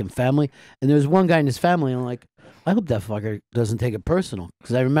his fucking family. And there's one guy in his family. And I'm like, I hope that fucker doesn't take it personal.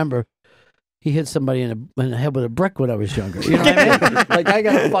 Because I remember he hit somebody in the head with a brick when I was younger. You know what I mean? Like, I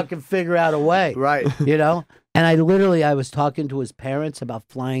got to fucking figure out a way. Right. You know? And I was talking to his parents about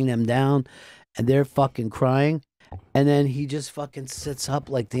flying them down. And they're fucking crying. And then he just fucking sits up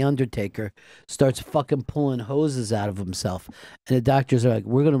like the Undertaker, starts fucking pulling hoses out of himself. And the doctors are like,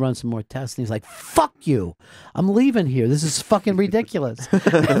 we're going to run some more tests. And he's like, fuck you. I'm leaving here. This is fucking ridiculous.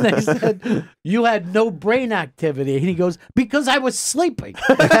 And they said, you had no brain activity. And he goes, because I was sleeping.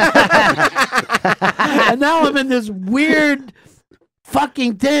 And now I'm in this weird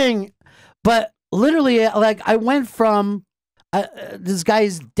fucking thing. But literally, like, I went from this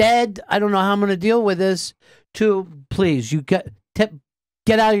guy's dead. I don't know how I'm going to deal with this. To please, you get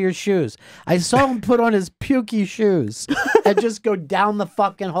out of your shoes. I saw him put on his pukey shoes and just go down the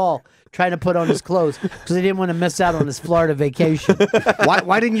fucking hall trying to put on his clothes because he didn't want to miss out on his Florida vacation.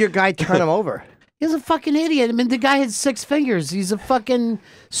 Why didn't your guy turn him over? He's a fucking idiot. I mean, the guy had 6 fingers. He's a fucking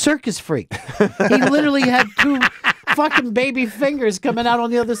circus freak. He literally had 2 fucking baby fingers coming out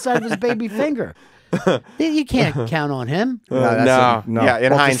on the other side of his baby finger. You can't count on him. No. Yeah,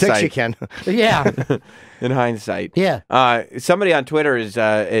 in Well, for 6 hindsight. you can. Yeah. In hindsight. Yeah. Somebody on Twitter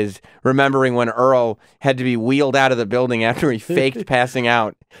is remembering when Earl had to be wheeled out of the building after he faked passing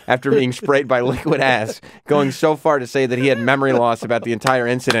out after being sprayed by liquid ass, going so far to say that he had memory loss about the entire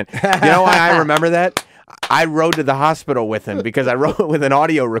incident. You know why I remember that? I rode to the hospital with him because I rode with an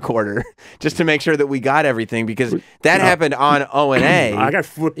audio recorder just to make sure that we got everything because that happened on O&A. I got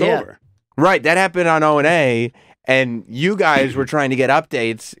flipped over. Right, that happened on O&A, and you guys were trying to get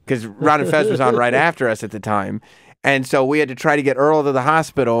updates because Ron and Fez was on right after us at the time. And so we had to try to get Earl to the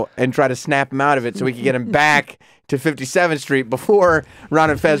hospital and try to snap him out of it so we could get him back to 57th Street before Ron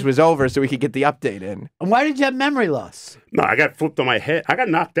and Fez was over so we could get the update in. And why did you have memory loss? No, I got flipped on my head. I got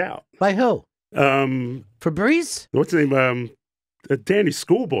knocked out. By who? Fabrice? Febreze? What's his name? Danny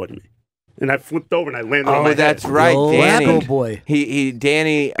schoolboyed me. And I flipped over and I landed on my Oh, head. that's right, Oh, Danny. Apple boy.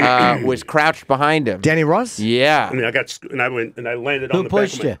 Danny was crouched behind him. Danny Ross? Yeah. And I went and I landed Who on the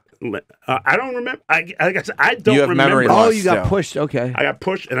pushed back of my, I don't remember. I guess I don't You have remember. memory Oh, loss. you got still. pushed. Okay. I got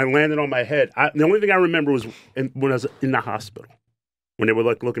pushed and I landed on my head. The only thing I remember was when I was in the hospital when they were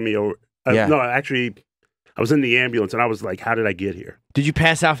like looking me over. Yeah. No, actually, I was in the ambulance and I was like, "How did I get here?" Did you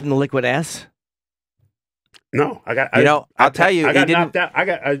pass out from the liquid ass? No, I got. I'll tell you, I he got didn't. knocked out.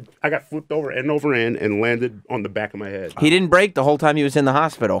 I got flipped over end over end and landed on the back of my head. He didn't break the whole time he was in the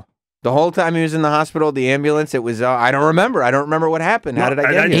hospital. The whole time he was in the hospital, the ambulance, it was, I don't remember. I don't remember what happened. How No, did I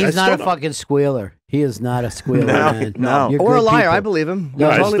I- get I- here? He's not a still don't. fucking squealer. He is not a squealer, No, man. no. You're Or a good liar. people. I believe him. No,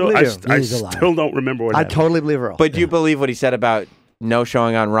 I I totally still, believe you. He's a liar. still don't remember what I happened. totally believe Earl. But do you believe what he said about no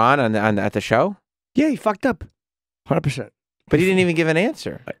showing on Ron at the show? Yeah, he fucked up. 100%. But he didn't even give an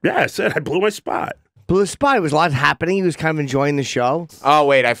answer. Yeah, I said I blew my spot. Blew his spot. It was a lot happening. He was kind of enjoying the show. Oh,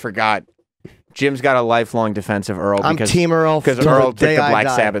 wait, I forgot. Jim's got a lifelong defense of Earl I'm because Team Earl. because till Earl the took day the I Black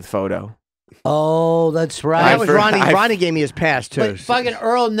die. Sabbath photo. Oh, that's right. That was Ronnie. I- Ronnie gave me his pass, too. But fucking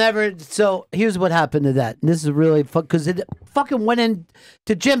Earl never. So here's what happened to that. And this is really because it fucking went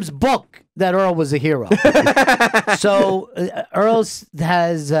into Jim's book that Earl was a hero. So Earl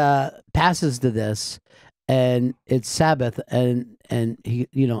has passes to this, and it's Sabbath, and he,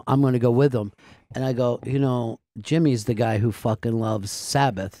 I'm going to go with him, and I go, Jimmy's the guy who fucking loves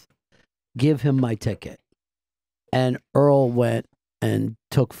Sabbath. Give him my ticket. And Earl went and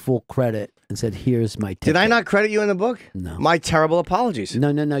took full credit and said, "Here's my ticket." Did I not credit you in the book? No. My terrible apologies. No.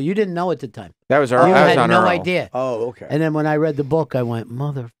 You didn't know at the time. That was You Earl. That was had on no Earl. idea. Oh, okay. And then when I read the book, I went,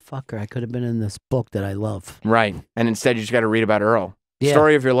 "Motherfucker! I could have been in this book that I love." Right. And instead, you just got to read about Earl. Yeah.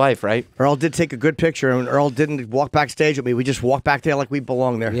 Story of your life, right? Earl did take a good picture, and Earl didn't walk backstage with me. We just walked back there like we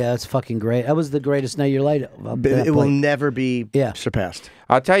belong there. Yeah, that's fucking great. That was the greatest night of your life. It will never be surpassed.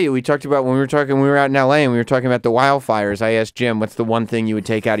 I'll tell you, we talked about when we were out in LA and we were talking about the wildfires. I asked Jim, what's the one thing you would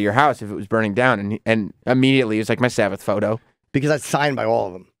take out of your house if it was burning down? And immediately, it was like my Sabbath photo. Because that's signed by all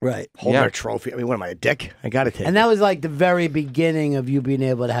of them. Right. Holding their trophy. I mean, what am I, a dick? I got to take And it. that was like the very beginning of you being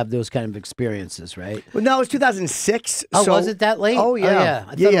able to have those kind of experiences, right? Well, no, it was 2006. Oh, so, was it that late? Oh, yeah.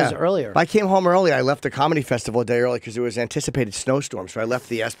 I thought it was earlier. I came home early. I left the comedy festival a day early because there was anticipated snowstorm. So I left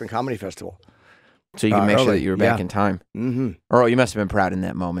the Aspen Comedy Festival. So you can make sure early. that you were back Yeah. in time. Mm-hmm. Earl, you must have been proud in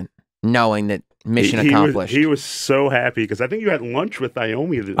that moment, knowing that mission accomplished. He was so happy because I think you had lunch with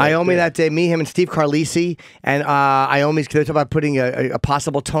Iommi. Iommi that day, me, him, and Steve Carlisi, and Iommi's, because they talked about putting a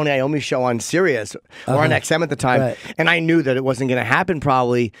possible Tony Iommi show on Sirius or on XM at the time, Right. and I knew that it wasn't going to happen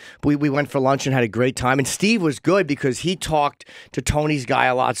probably. We went for lunch and had a great time, and Steve was good because he talked to Tony's guy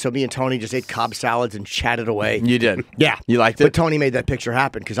a lot, so me and Tony just ate Cobb salads and chatted away. You did. Yeah. You liked But it? Tony made that picture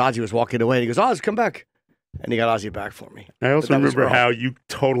happen because Ozzy was walking away, and he goes, Oz, come back. And he got Ozzy back for me. I also But that was remember Earl. how you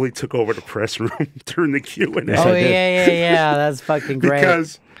totally took over the press room during the Q&A. Oh, yeah. That's fucking great.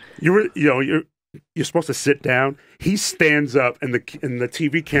 Because you're supposed to sit down. He stands up, and the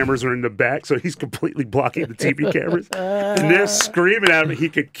TV cameras are in the back, so he's completely blocking the TV cameras. And they're screaming at him. He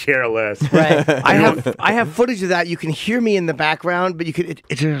could care less. Right. I have footage of that. You can hear me in the background, but you can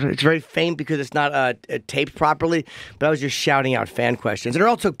it's very faint because it's not taped properly. But I was just shouting out fan questions. And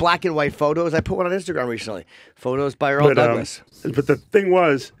Earl took black and white photos. I put one on Instagram recently. Photos by Earl Douglas. But the thing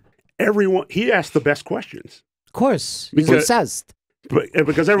was, he asked the best questions. Of course. He's Because- obsessed. But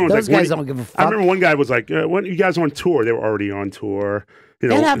because everyone's Those like, guys don't give a fuck. I remember one guy was like, "When you guys on tour?" They were already on tour. You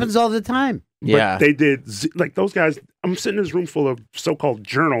know, That happens all the time. But Yeah. they did like those guys. I'm sitting in this room full of so-called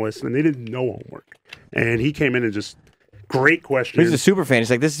journalists, and they didn't know homework. And he came in and just great questions. He's a super fan.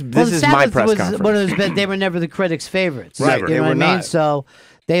 He's like, this Well, is Sabbath my press was conference. one of those, but they were never the critics' favorites. Right, You they know were what I mean? not. So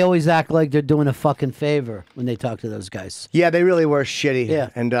they always act like they're doing a fucking favor when they talk to those guys. Yeah, they really were shitty. Yeah.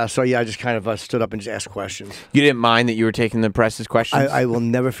 And so, I just kind of stood up and just asked questions. You didn't mind that you were taking the press's questions? I will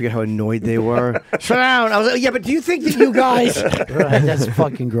never forget how annoyed they were. Sit down. I was like, yeah, but do you think that you guys... Right, that's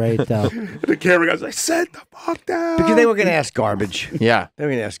fucking great, though. The camera guys like, "Sit the fuck down." Because they were going to ask garbage. Yeah. They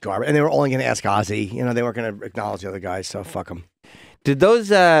were going to ask garbage. And they were only going to ask Ozzy. You know, they weren't going to acknowledge the other guys, so fuck them. Did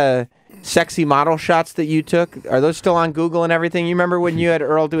those sexy model shots that you took, are those still on Google and everything? You remember when you had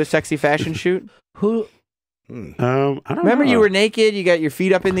Earl do a sexy fashion shoot? Who? I don't Remember know. you were naked, you got your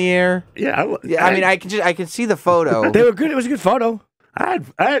feet up in the air? Yeah, I mean, I can see the photo. They were good. It was a good photo. I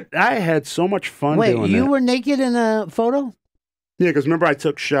had so much fun Wait, doing you that. were naked in a photo? Yeah, because remember I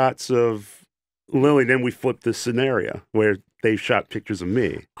took shots of Lily, then we flipped the scenario where they shot pictures of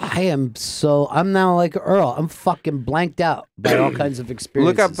me. I'm now like Earl. I'm fucking blanked out by all kinds of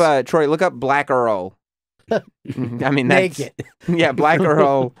experiences. Look up, Troy, look up Black Earl. I mean, that's... Naked. Yeah, Black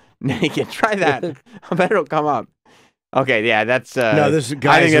Earl naked. Try that. I bet it'll come up. Okay, yeah, that's... No, this is I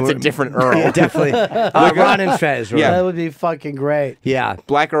guys think who that's a were- differely Earl. Yeah, definitely. Ron and Fez. Were- Yeah. That would be fucking great. Yeah.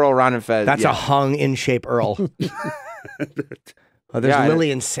 Black Earl, Ron and Fez. That's yeah. a hung in shape Earl. Oh, there's Yeah,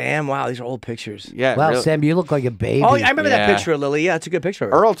 Lily and Sam. Wow, these are old pictures. Yeah, Wow, really. Sam, you look like a baby. Oh, I remember that Yeah. picture of Lily. Yeah, it's a good picture.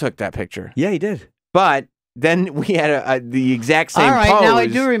 Of her. Earl took that picture. Yeah, he did. But then we had the exact same All right, pose. now I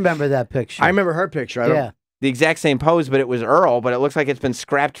do remember that picture. I remember her picture. I don't, Yeah. The exact same pose, but it was Earl, but it looks like it's been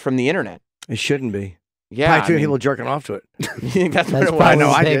scrapped from the internet. It shouldn't be. Yeah, Probably I too many mean, people jerking off to it. you think that's what That's it was. probably know,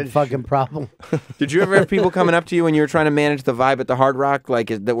 a I big did. fucking problem. Did you ever have people coming up to you when you were trying to manage the vibe at the Hard Rock, like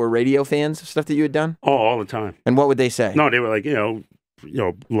that were radio fans, stuff that you had done? Oh, all the time. And what would they say? No, they were like,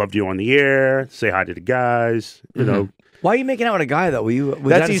 loved you on the air. Say hi to the guys. You know, Why are you making out with a guy though? Was That's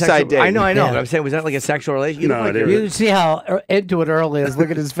that a East sexual- Side dating. I know. Yeah. But I'm saying, was that like a sexual relation? You No, look like they you're- You see how into it Earl is.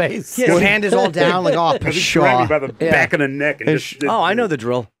 Look at his face. his hand is all down, like oh, he grabbed me by the Yeah. back of the neck and His just. oh, I know the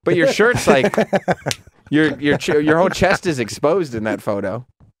drill. But your shirt's like your whole chest is exposed in that photo.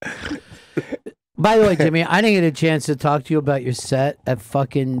 By the way, Jimmy, I didn't get a chance to talk to you about your set at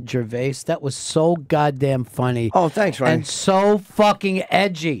fucking Gervais. That was so goddamn funny Oh, thanks, Ryan. and so fucking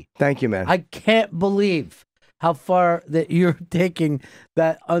edgy. Thank you, man. I can't believe how far that you're taking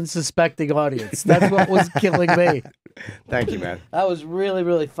that unsuspecting audience. That's what was killing me. Thank you, man. That was really,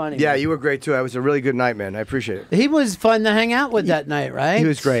 really funny. Yeah, man. you were great too. It was a really good night, man. I appreciate it. He was fun to hang out with that night, right? He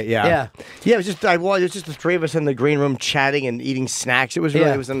was great. Yeah. Yeah. Yeah. It was just it was just the three of us in the green room chatting and eating snacks. It was really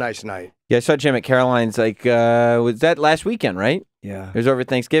Yeah. it was a nice night. Yeah, I saw Jim at Caroline's. Like, was that last weekend, right? Yeah. It was over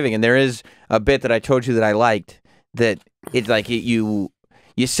Thanksgiving, and there is a bit that I told you that I liked. That it's like you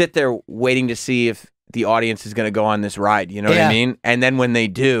sit there waiting to see if the audience is going to go on this ride. You know what I mean? And then when they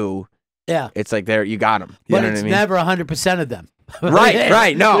do, it's like there you got them. You But know it's what I mean? never 100% of them.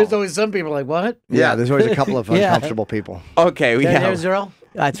 Right. No, There's always some people like, what? Yeah, there's always a couple of Yeah. uncomfortable people. okay. There's Earl.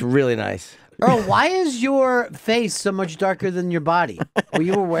 That's really nice. Earl, why is your face so much darker than your body? Were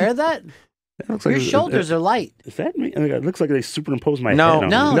you aware of that? It looks Your shoulders are light. Is that me? It looks like they superimposed my No. head on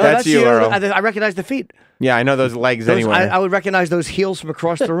No. me. No, That's you, you. Earl. I recognize the feet. Yeah, I know those legs Those- anyway. I would recognize those heels from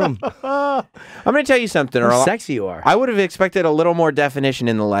across the room. I'm going to tell you something, How Earl. sexy you are. I would have expected a little more definition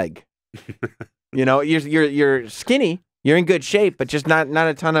in the leg. You know, you're skinny, you're in good shape, but just not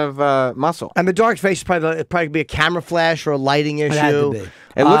a ton of muscle. And the dark face is probably be a camera flash or a lighting issue. It had to be.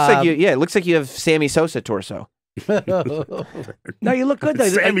 It looks like you. Yeah, it looks like you have Sammy Sosa torso. No, you look good though.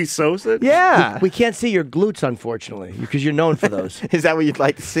 Sammy Sosa? Yeah. We can't see your glutes, unfortunately, because you're known for those. Is that what you'd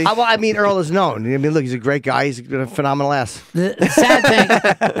like to see? Well, I mean, Earl is known. I mean, look, he's a great guy. He's got a phenomenal ass. The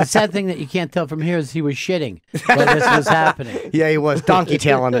sad thing that you can't tell from here is he was shitting while this was happening. Yeah, he was donkey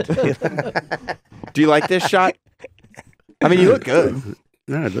tailing it. Do you like this shot? I mean, you look good.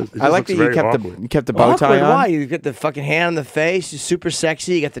 No, it I like that you kept the bow tie Awkward, on. why? You got the fucking hand on the face. You're super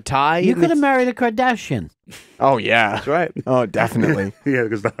sexy. You got the tie. You could have married a Kardashian. Oh yeah. That's right. Oh, definitely. Yeah,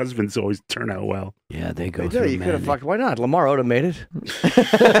 because the husbands always turn out well. Yeah, they go Yeah, through you could have many. fucked. Why not? Lamar Odom made it.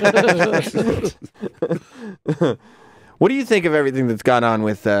 What do you think of everything that's gone on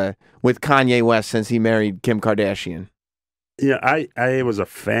with Kanye West since he married Kim Kardashian? Yeah, I was a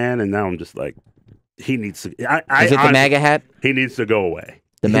fan, and now I'm just like, he needs to. Is it the MAGA hat? He needs to go away.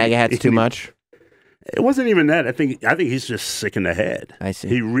 The MAGA hat's too much. It wasn't even that. I think he's just sick in the head. I see.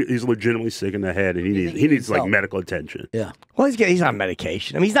 He's legitimately sick in the head, and he needs like medical attention. Yeah. Well, he's on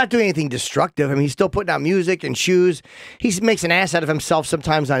medication. I mean, he's not doing anything destructive. I mean, he's still putting out music and shoes. He makes an ass out of himself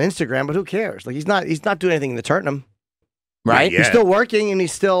sometimes on Instagram, but who cares? Like, he's not doing anything that's hurting him. Right? Yeah. He's still working, and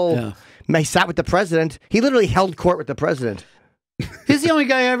he's still. He sat with the president. He literally held court with the president. He's the only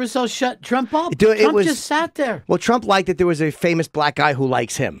guy I ever saw shut Trump up. Dude, it Trump was- just sat there. Well, Trump liked that there was a famous black guy who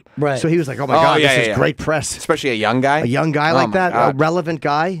likes him. Right. So he was like, oh my Oh, God, yeah, this yeah, is yeah. great press. Especially a young guy. A young guy Oh like my that, God. a relevant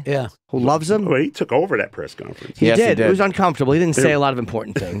guy Yeah. who loves him. Well, he took over that press conference. He Yes, he did. did. It was uncomfortable. He didn't say a lot of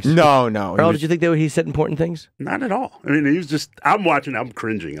important things. No. Earl, did you think he said important things? Not at all. I mean, he was just. I'm watching. I'm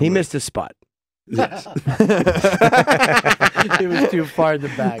cringing. He missed his spot. He was too far in the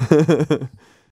back.